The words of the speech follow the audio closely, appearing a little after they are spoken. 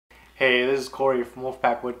Hey, this is Corey from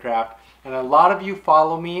Woodcraft, and a lot of you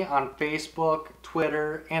follow me on Facebook,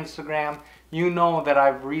 Twitter, Instagram. You know that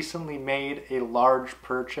I've recently made a large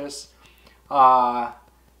purchase, and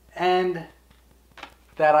that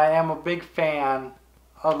I am a big fan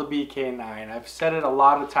of the BK9. I've said it a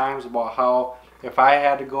lot of times about how if I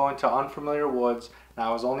had to go into unfamiliar woods and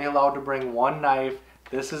I was only allowed to bring one knife,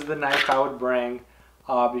 this is the knife I would bring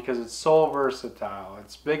because it's so versatile.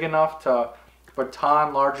 It's big enough to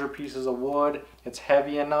baton larger pieces of wood. It's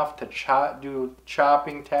heavy enough to do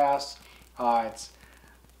chopping tasks.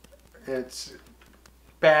 It's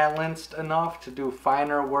balanced enough to do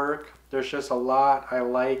finer work. There's just a lot I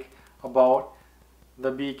like about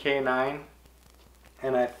the BK9,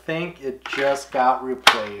 and I think it just got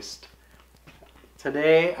replaced.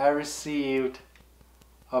 Today I received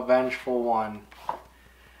a Vengeful 1.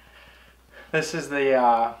 This is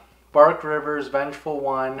the Bark Rivers Vengeful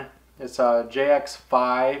 1. It's a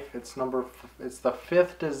JX5. It's the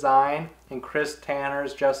 5th design in Chris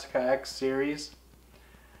Tanner's Jessica X series,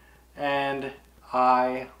 and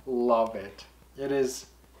I love it. It is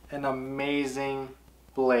an amazing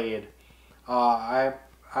blade. I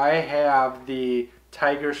have the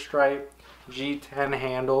Tiger Stripe G10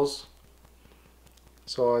 handles.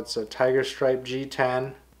 So it's a Tiger Stripe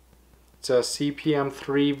G10. It's a CPM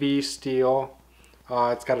 3V steel.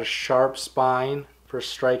 It's got a sharp spine for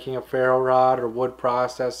striking a ferro rod or wood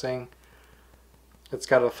processing. It's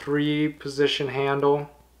got a 3-position handle.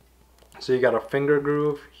 So you got a finger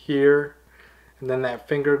groove here, and then that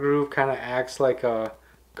finger groove kind of acts like a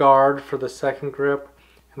guard for the second grip.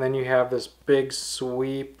 And then you have this big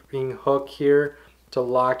sweeping hook here to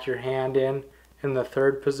lock your hand in the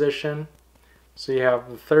 3rd position. So you have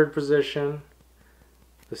the 3rd position,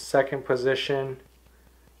 the 2nd position,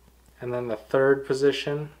 and then the 3rd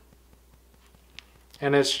position.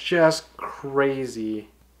 And it's just crazy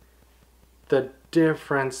the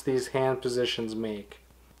difference these hand positions make,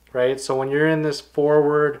 right? So when you're in this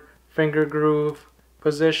forward finger groove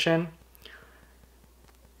position,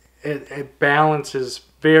 it balances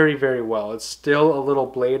very, very well. It's still a little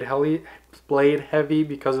blade heavy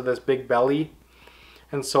because of this big belly.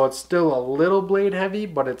 And so it's still a little blade heavy,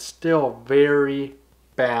 but it's still very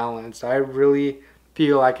balanced. I really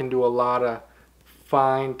feel I can do a lot of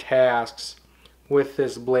fine tasks with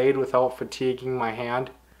this blade without fatiguing my hand.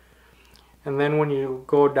 And then when you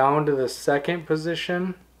go down to the 2nd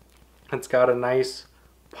position, it's got a nice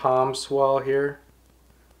palm swell here.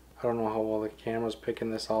 I don't know how well the camera's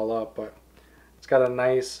picking this all up, but it's got a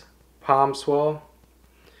nice palm swell.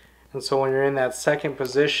 And so when you're in that 2nd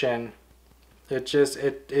position,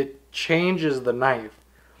 it changes the knife.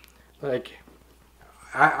 Like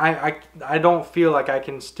I don't feel like I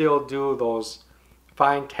can still do those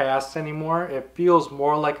fine tasks anymore. It feels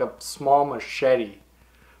more like a small machete,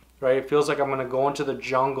 right? It feels like I'm gonna go into the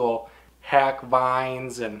jungle, hack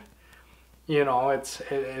vines, and you know,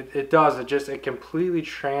 it completely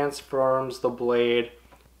transforms the blade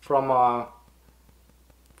from a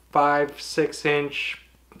 5-6 inch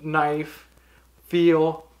knife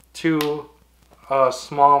feel to a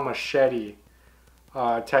small machete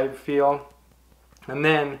type feel. And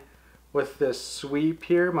then with this sweep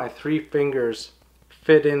here, my 3 fingers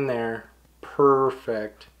fit in there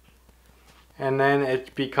perfect, and then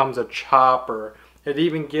it becomes a chopper. It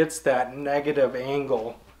even gets that negative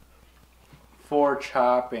angle for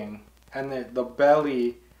chopping, and the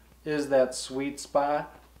belly is that sweet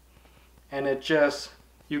spot, and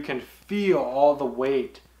you can feel all the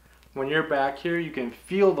weight. When you're back here, you can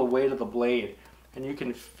feel the weight of the blade, and you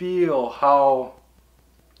can feel how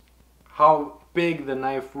big the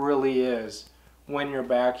knife really is when you're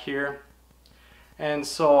back here. And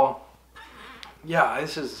so yeah,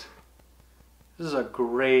 this is a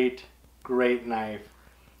great knife.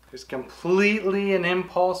 It's completely an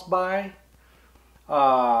impulse buy.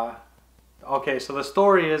 Okay, so the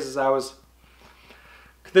story is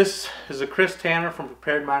this is a Chris Tanner from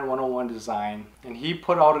Prepared Mind 101 Design, and he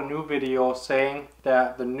put out a new video saying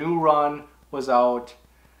that the new run was out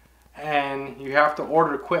and you have to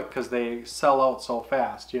order quick because they sell out so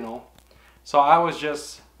fast, you know. So I was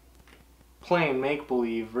just playing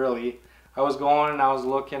make-believe, really. I was going and I was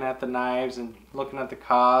looking at the knives and looking at the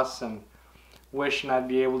costs and wishing I'd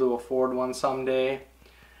be able to afford one someday.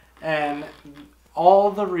 And all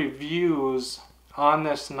the reviews on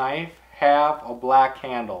this knife have a black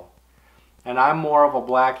handle, and I'm more of a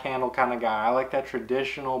black handle kind of guy. I like that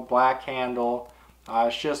traditional black handle.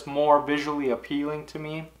 It's just more visually appealing to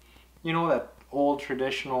me. You know, that old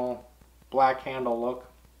traditional black handle look.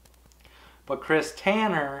 But Chris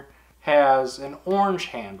Tanner has an orange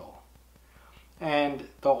handle, And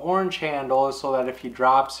the orange handle is so that if he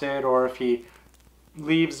drops it or if he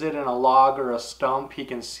leaves it in a log or a stump, he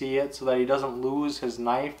can see it so that he doesn't lose his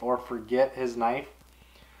knife or forget his knife.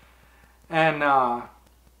 And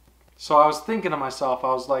so I was thinking to myself,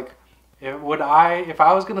 I was like, if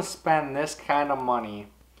I was going to spend this kind of money,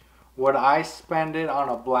 would I spend it on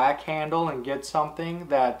a black handle and get something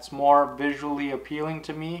that's more visually appealing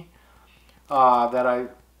to me, that I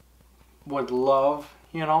would love,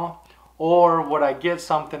 you know? Or would I get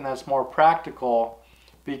something that's more practical?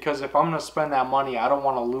 Because if I'm going to spend that money, I don't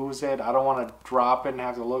want to lose it. I don't want to drop it and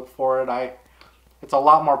have to look for it. It's a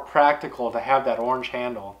lot more practical to have that orange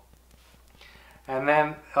handle. And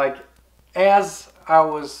then, like, as I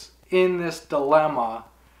was in this dilemma,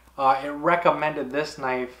 it recommended this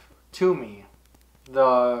knife to me.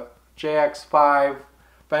 The JX5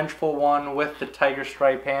 Vengeful One with the tiger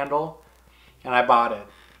stripe handle. And I bought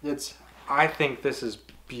it. I think this is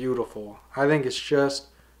beautiful. I think it's just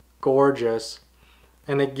gorgeous.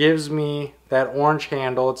 And it gives me that orange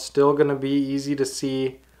handle. It's still going to be easy to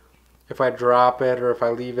see if I drop it or if I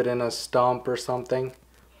leave it in a stump or something.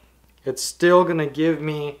 It's still going to give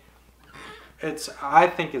me, I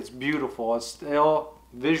think it's beautiful. It's still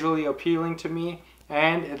visually appealing to me,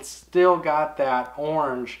 and it's still got that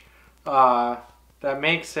orange that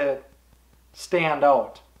makes it stand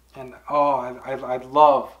out. And oh, I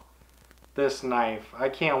love this knife. I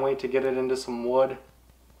can't wait to get it into some wood.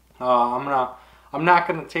 I'm not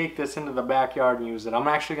gonna take this into the backyard and use it. I'm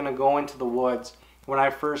actually gonna go into the woods when I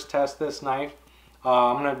first test this knife.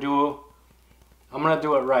 I'm gonna do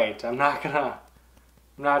it right. I'm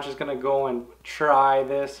not just gonna go and try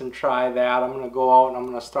this and try that. I'm gonna go out and I'm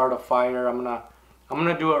gonna start a fire. I'm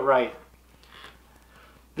gonna do it right.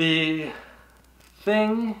 The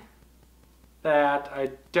thing that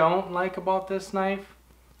I don't like about this knife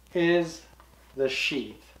is the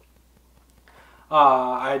sheath.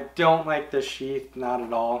 I don't like the sheath, not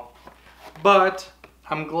at all. But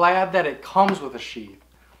I'm glad that it comes with a sheath.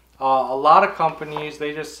 A lot of companies,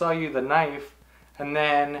 they just sell you the knife and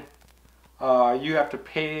then you have to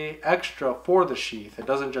pay extra for the sheath. It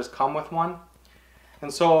doesn't just come with one.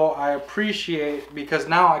 And so I appreciate, because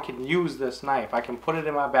now I can use this knife. I can put it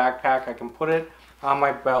in my backpack. I can put it on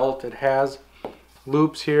my belt. It has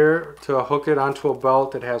loops here to hook it onto a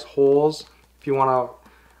belt. It has holes if you want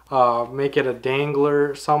to make it a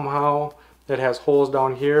dangler somehow. It has holes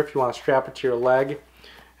down here if you want to strap it to your leg.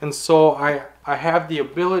 And so I have the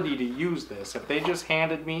ability to use this. If they just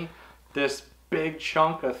handed me this big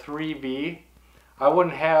chunk of 3B, I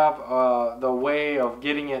wouldn't have the way of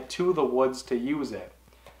getting it to the woods to use it.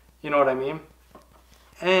 You know what I mean?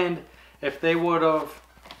 And if they would have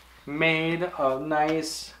made a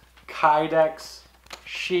nice Kydex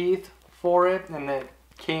sheath for it and it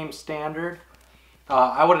came standard,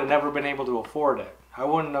 I would have never been able to afford it. I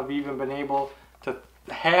wouldn't have even been able to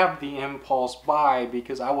have the impulse buy,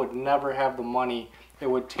 because I would never have the money it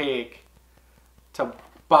would take to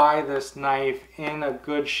buy this knife in a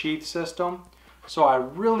good sheath system. So I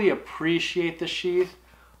really appreciate the sheath,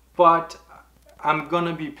 but I'm going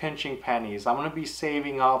to be pinching pennies. I'm going to be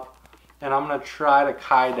saving up, and I'm going to try to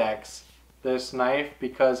Kydex this knife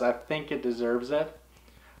because I think it deserves it.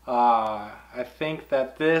 I think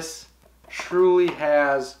that this truly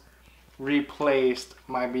has replaced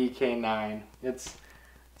my BK9. It's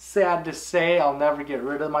sad to say I'll never get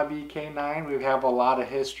rid of my BK9. We have a lot of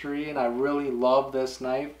history and I really love this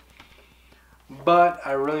knife, but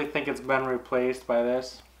I really think it's been replaced by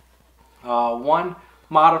this. One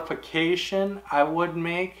modification I would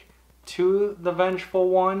make to the Vengeful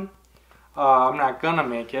One, I'm not gonna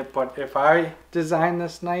make it, but if I design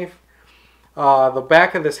this knife, the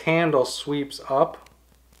back of this handle sweeps up,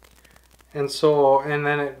 and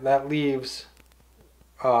then that leaves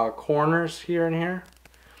corners here and here.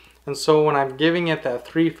 And so when I'm giving it that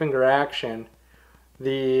 3-finger action,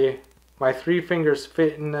 my 3 fingers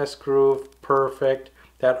fit in this groove perfect.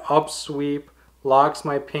 That up sweep locks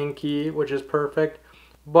my pinky, which is perfect.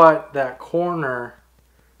 But that corner,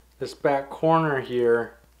 this back corner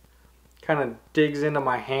here, kind of digs into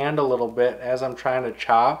my hand a little bit as I'm trying to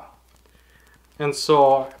chop. And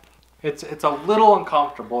so it's a little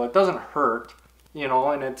uncomfortable. It doesn't hurt, you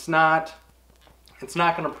know, and it's not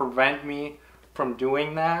going to prevent me from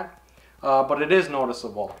doing that, but it is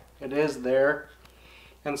noticeable. It is there.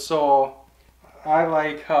 And so I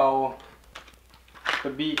like how the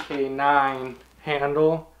BK9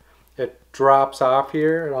 handle, it drops off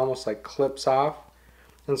here. It almost like clips off.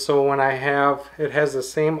 And so when it has the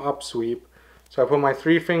same upsweep. So I put my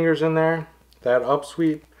 3 fingers in there. That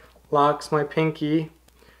upsweep locks my pinky.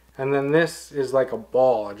 And then this is like a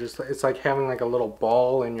ball. It's like having like a little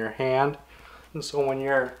ball in your hand. And so when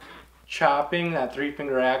you're chopping that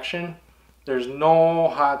 3-finger action, there's no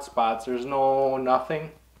hot spots, there's no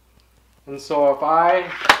nothing. And so if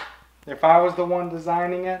I was the one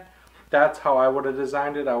designing it, that's how I would have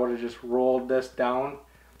designed it. I would have just rolled this down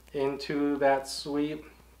into that sweep.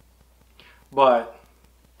 But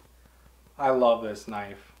I love this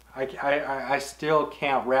knife. I still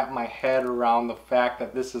can't wrap my head around the fact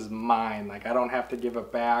that this is mine. Like, I don't have to give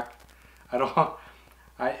it back.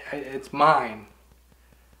 It's mine.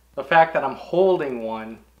 The fact that I'm holding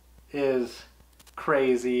one is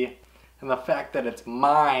crazy, and the fact that it's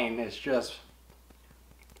mine is just,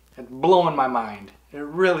 it's blowing my mind. It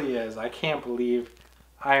really is. I can't believe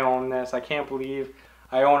I own this. I can't believe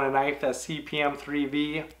I own a knife that's CPM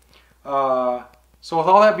 3V. So with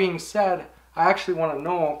all that being said, I actually want to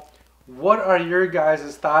know, what are your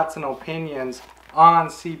guys' thoughts and opinions on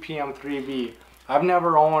CPM 3V? I've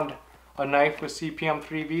never owned a knife with CPM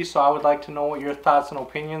 3V, so I would like to know what your thoughts and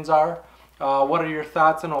opinions are. What are your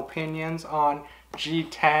thoughts and opinions on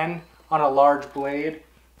G10 on a large blade?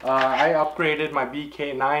 I upgraded my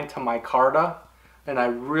BK9 to micarta, and I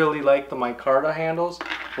really like the micarta handles.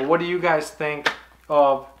 But what do you guys think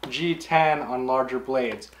of G10 on larger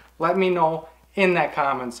blades? Let me know in that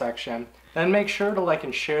comment section. Then make sure to like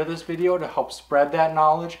and share this video to help spread that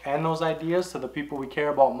knowledge and those ideas to the people we care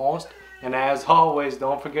about most. And as always,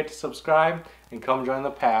 don't forget to subscribe and come join the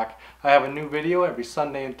pack. I have a new video every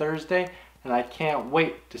Sunday and Thursday, and I can't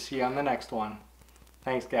wait to see you on the next one.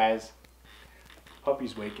 Thanks, guys.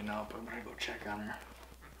 Puppy's waking up. I'm gonna go check on her.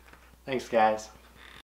 Thanks, guys.